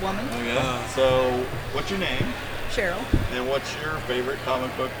 Wonder Woman. Okay. So, what's your name? Cheryl. And what's your favorite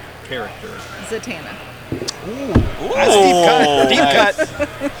comic book character? Zatanna. That's a deep cut. Deep Nice. cut.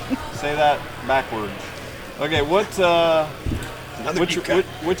 Say that backwards. Okay, which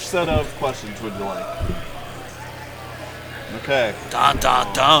set of questions would you like? Okay. Dun,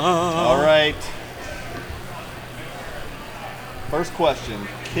 dun, dun. All right. First question.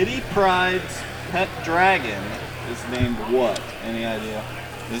 Kitty Pryde's pet dragon is named what? Any idea?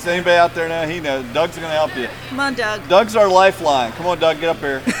 Does anybody out there know? He knows. Doug's going to help you. Come on, Doug. Doug's our lifeline. Come on, Doug, get up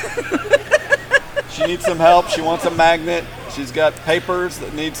here. She needs some help. She wants a magnet. She's got papers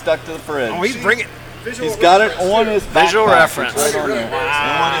that need stuck to the fridge. Oh, he's bringing. He's got it on his backpack. Visual reference. It's right on there.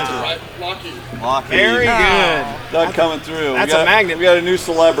 Wow. Lockheed. Very good. Doug coming through. That's a magnet. We got a new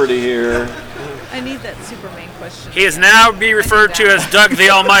celebrity here. I need that Superman question. He is now be referred to as Doug the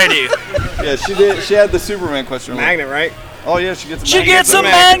Almighty. Yeah, she did. She had the Superman question. Magnet, right? Oh yeah, she gets a She magnet. gets a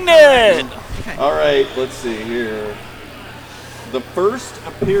magnet. All right, let's see here. The first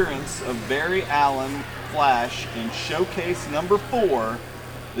appearance of Barry Allen Flash in Showcase number 4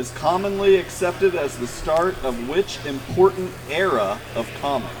 is commonly accepted as the start of which important era of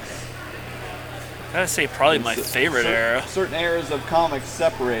comics? I gotta say, probably my favorite era. Certain eras of comics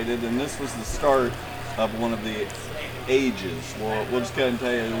separated, and this was the start of one of the ages. We'll just go ahead and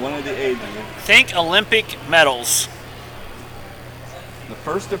tell you, one of the ages. Think Olympic medals. The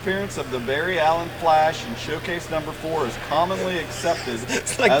first appearance of the Barry Allen Flash in Showcase number 4 is commonly accepted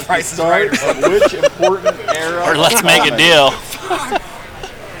It's like as the Price is start Right. of which important era Or let's of make a comics? deal.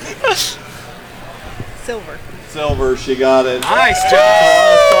 Silver. Silver, she got it. Nice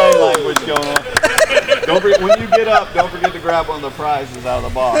Sign language going on. When you get up, don't forget to grab one of the prizes out of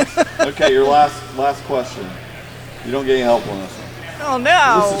the box. Okay, your last question. You don't get any help on this one. Oh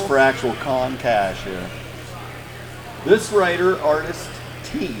no. This is for actual con cash here. This writer-artist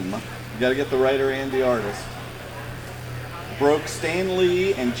team, you got to get the writer and the artist, broke Stan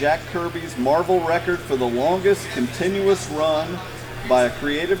Lee and Jack Kirby's Marvel record for the longest continuous run by a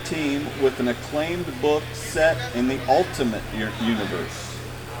creative team with an acclaimed book set in the Ultimate Universe.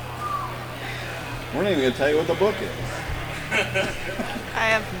 We're not even going to tell you what the book is. I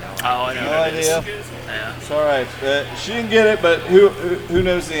have no. Oh, I know. No what it is. idea. Yeah. It's all right. She didn't get it, but who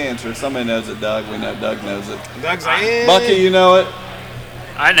knows the answer? Somebody knows it, Doug. We know Doug knows it. Doug's in. Bucky, you know it?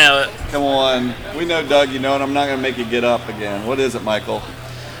 I know it. Come on. We know Doug, you know it. I'm not going to make you get up again. What is it, Michael?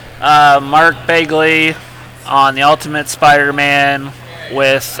 Mark Bagley on the Ultimate Spider-Man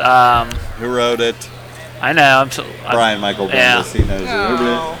with. Who wrote it? I know. Brian Michael Yeah. Bendis. He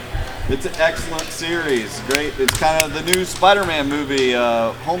knows it. It's an excellent series. Great. It's kind of the new Spider-Man movie.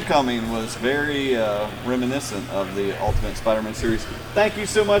 Homecoming was very reminiscent of the Ultimate Spider-Man series. Thank you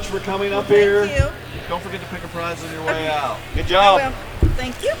so much for coming up here. Thank you. Don't forget to pick a prize on your way out. Good job. I will.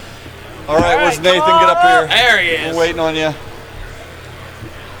 Thank you. All right, where's Nathan? Get up here. There he is. We're waiting on you.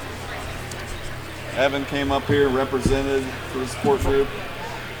 Evan came up here, represented for the support group.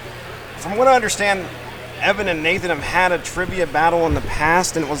 From what I understand, Evan and Nathan have had a trivia battle in the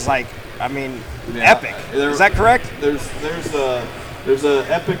past, and it was like, I mean, epic. Is that correct? There's a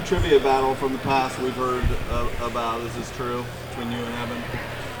epic trivia battle from the past we've heard about. Is this true between you and Evan?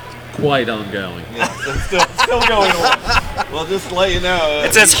 Quite ongoing. Yeah, so still going on. Well, just to let you know,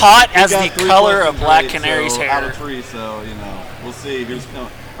 It's as hot he as got the 3 color of questions Black right, Canary's so hair. Out of 3, so you know, we'll see who's coming.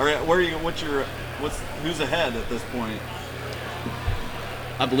 All right, where are you? Who's ahead at this point?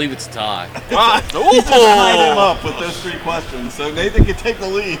 I believe it's a tie. He just tied him up with those 3 questions, so Nathan can take the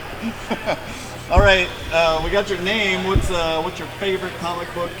lead. All right, we got your name. What's your favorite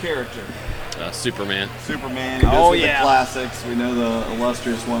comic book character? Superman. Superman. He goes with the classics. We know the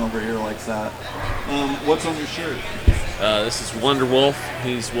illustrious one over here likes that. What's on your shirt? This is Wonder Wolf.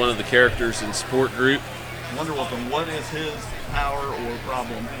 He's one of the characters in support group. Wonder Wolf, and what is his power or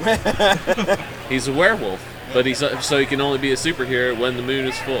problem? He's a werewolf, but so he can only be a superhero when the moon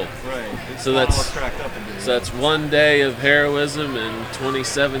is full. Right. It's So not that's what's cracked up into. so that's 1 day of heroism and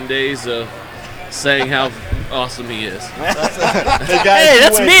 27 days of saying how awesome he is. Hey guys, Hey,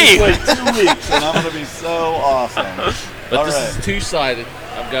 that's me. Just wait 2 weeks, and I'm gonna be so awesome. But All this right. is two-sided.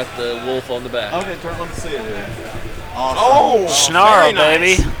 I've got the wolf on the back. Okay, let me see it here. Awesome. Oh, Snarl, very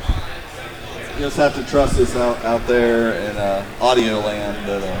nice. baby. You just have to trust this out there in audio land,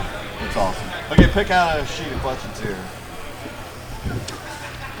 but it's awesome. Okay, pick out a sheet of questions here.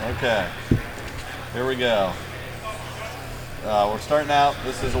 Okay, here we go. We're starting out.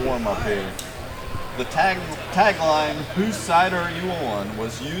 This is a warm-up here. The tagline, "Whose side are you on?"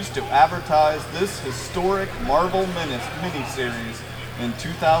 was used to advertise this historic Marvel miniseries in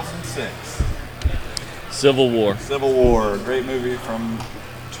 2006. Civil War. Civil War, great movie from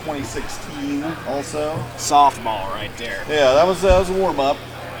 2016 also. Softball right there. Yeah, that was a warm-up.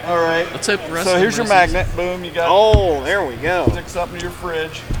 All right. Let's hope the rest So of here's them your races- magnet. Boom, you got Oh, there we go. stick something to your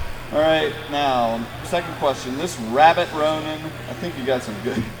fridge. All right, now, second question. This Rabbit Ronin, I think you got some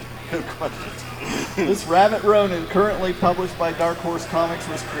good questions. This Rabbit Ronin, currently published by Dark Horse Comics,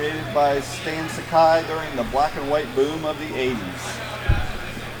 was created by Stan Sakai during the black and white boom of the 80s.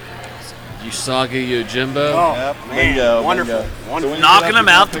 Usagi Yojimbo. Oh, Yep, man, bingo, wonderful. bingo. Wonderful. when you Knocking get up, them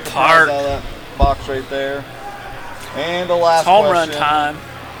you out can pick the a prize park. out of that box right there. And the last Home question. run time.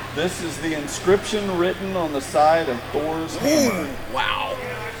 This is the inscription written on the side of Thor's hammer. Wow.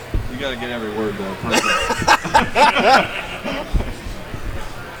 You gotta get every word though. Perfect.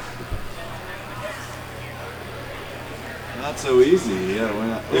 Not so easy.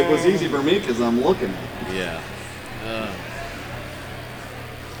 Yeah, it was easy for me because I'm looking. Yeah.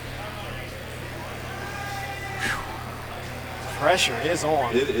 Pressure is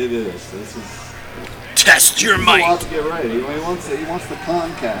on. It is. This is. Test your There's a lot might. to get ready. He wants the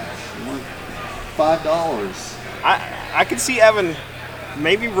con cash. He wants $5. I could see Evan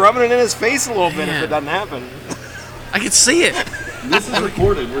maybe rubbing it in his face a little bit if Man. it doesn't happen. I can see it. This is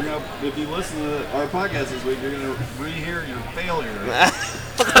recorded. If you listen to our podcast this week, you're gonna rehear your failure.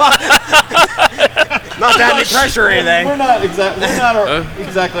 Not that any pressure or anything. We're not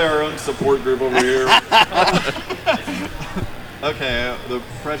exactly our own support group over here. Okay, the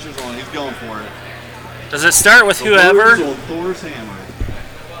pressure's on. He's going for it. Does it start with The whoever? words on Thor's hammer.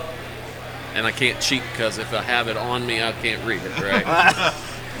 And I can't cheat because if I have it on me, I can't read it, right?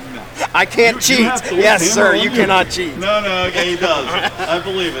 I can't cheat. Yes, sir. You cannot cheat. No, okay, he does. I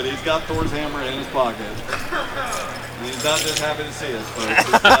believe it. He's got Thor's hammer in his pocket. And he's not just happy to see us,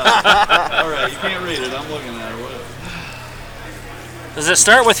 folks. All right, you can't read it. I'm looking at it. What? Does it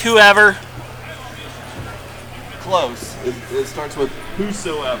start with whoever? Close. It starts with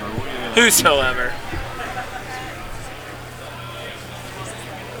whosoever. What do you got? Whosoever.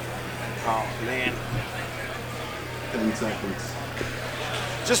 Oh, man. 10 seconds.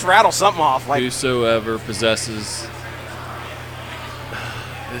 Just rattle something off. Like Whosoever possesses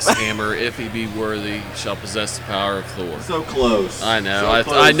this hammer, if he be worthy, shall possess the power of Thor. So close. I know. So I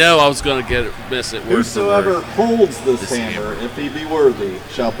close. know I was going to miss it. Word for Whosoever word. holds this This hammer, if he be worthy,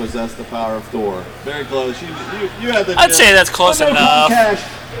 shall possess the power of Thor. Very close. You had the. I'd say that's close But no, enough.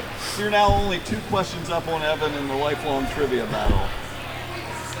 Cash, you're now only 2 questions up on Evan in the lifelong trivia battle.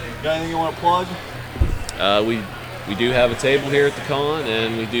 Got anything you want to plug? We do have a table here at the con,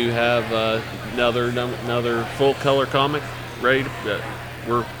 and we do have another full color comic ready.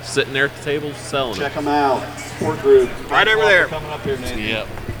 We're sitting there at the table selling Check it. them out. Support group. Right over there. Coming up here, Nathan. Yep.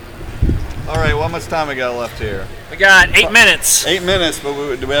 All right, well, how much time we got left here? We got 8 minutes. 8 minutes, but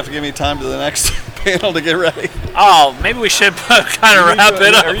do we have to give me time to the next panel to get ready? Oh, maybe we should kind of wrap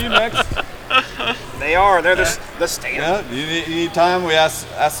it up. Are you next? they are. They're the stand. Yeah, you need time. We ask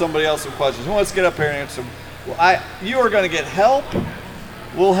somebody else some questions. Who wants to get up here and answer? Well, you are going to get help.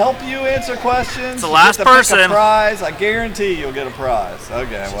 We'll help you answer questions. It's the last You get to pick person. a prize. I guarantee you'll get a prize.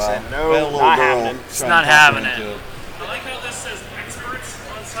 Okay, She well, said no, we had a little not girl happening. It's trying not to talk me having into it. I like how this says experts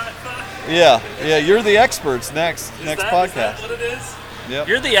on side. Yeah, you're the experts next Is that podcast. what it is? Yep.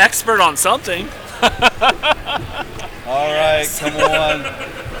 You're the expert on something. All right, come on.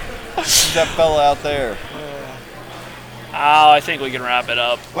 Who's that fella out there? Oh, I think we can wrap it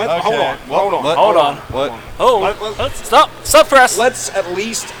up. Okay. Hold on. What? Hold on. What? Stop, press. Let's at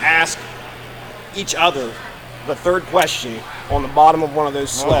least ask each other the third question on the bottom of one of those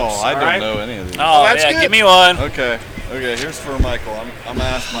slips. Oh, I all don't right? know any of these. Oh, that's yeah, good. give me one. Okay, here's for Michael. I'm gonna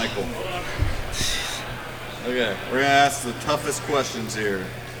ask Michael. Okay, we're gonna ask the toughest questions here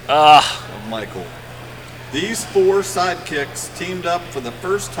of Michael. These 4 sidekicks teamed up for the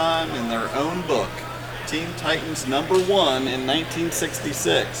first time in their own book, Teen Titans #1 in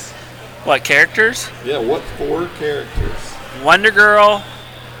 1966. What characters? Yeah, what 4 characters? Wonder Girl.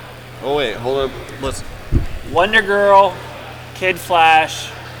 Oh wait, hold up. Let's. Wonder Girl, Kid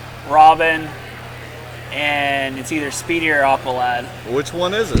Flash, Robin, and it's either Speedy or Aqualad. Which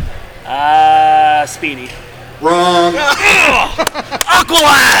one is it? Speedy. Wrong.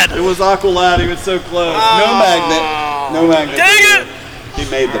 Aqualad! It was Aqualad. He was so close. No magnet. No magnet. Dang it! He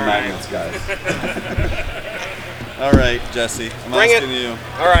made the magnets, guys. All right, Jesse. I'm Bring asking it. you.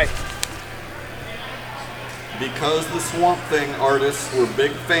 All right. Because the Swamp Thing artists were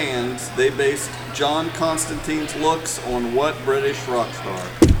big fans, they based John Constantine's looks on what British rock star?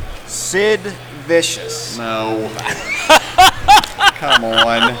 Sid Vicious. No. Come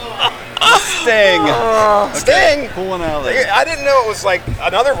on. Sting. Sting. Pull one out of there. I didn't know it was like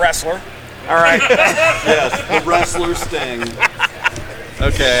another wrestler. All right. Yes, the wrestler Sting.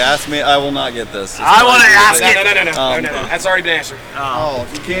 Okay, ask me. I will not get this. I want to ask No, it. no. That's already been answered. Oh,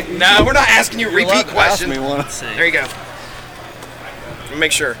 you can't. No, we're not asking you You're allowed repeat to ask questions. me one. There you go.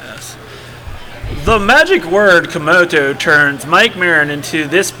 Make sure. The magic word Komodo turns Mike Mirren into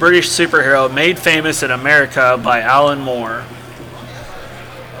this British superhero made famous in America by Alan Moore.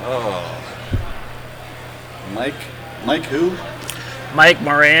 Oh. Mike who? Mike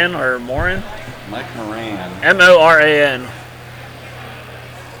Moran or Moran? Mike Moran. M-O-R-A-N.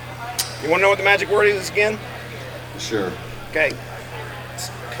 You want to know what the magic word is again? Sure. Okay. It's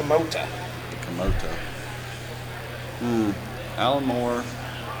Komota. Komodo. Alan Moore.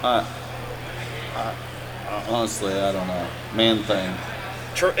 Honestly, I don't know. Man thing.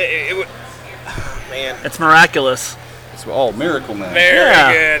 It would. Man. It's miraculous. Miracle Man.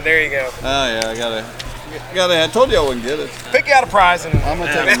 Very good. There you go. Oh yeah, I gotta. I told you I wouldn't get it. Pick out a prize and I'm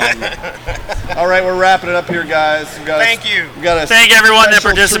gonna take a magnet. All right, we're wrapping it up here, guys. Thank you. We got a Thank everyone that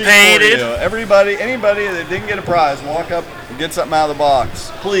special treat for participated. you. Anybody that didn't get a prize, walk up and get something out of the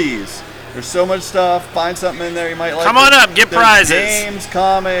box, please. There's so much stuff. Find something in there you might like. Come on up, get There's prizes. Games,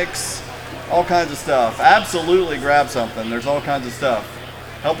 comics, all kinds of stuff. Absolutely grab something. There's all kinds of stuff.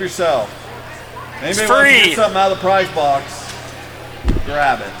 Help yourself. Anybody wants to get something out of the prize box,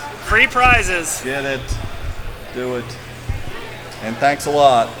 grab it. Free prizes. Get it. Do it. And thanks a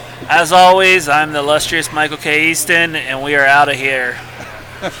lot. As always, I'm the illustrious Michael K. Easton, and we are out of here.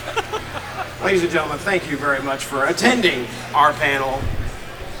 Ladies and gentlemen, thank you very much for attending our panel.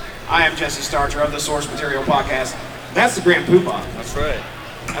 I am Jesse Starcher of the Source Material Podcast. That's the Grand Poobah. That's right.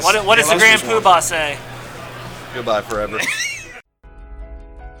 What does the Grand Poobah say? Goodbye forever.